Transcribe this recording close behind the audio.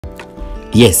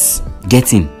Yes,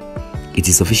 get in. It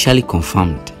is officially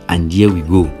confirmed, and here we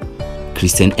go.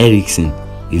 Christian Erikson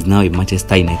is now a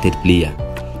Manchester United player.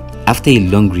 After a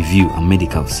long review and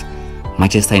medicals,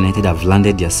 Manchester United have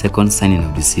landed their second signing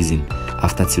of the season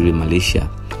after Tirol Malaysia.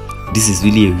 This is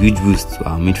really a huge boost to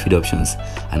our midfield options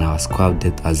and our squad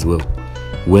depth as well.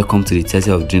 Welcome to the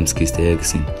Theatre of Dreams, Christian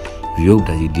Erikson. We hope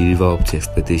that you deliver up to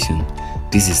expectation.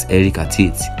 This is Erik at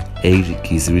 8.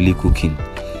 Erik is really cooking.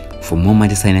 For more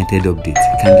Manchester United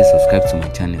updates, kindly subscribe to my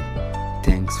channel.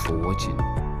 Thanks for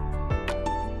watching.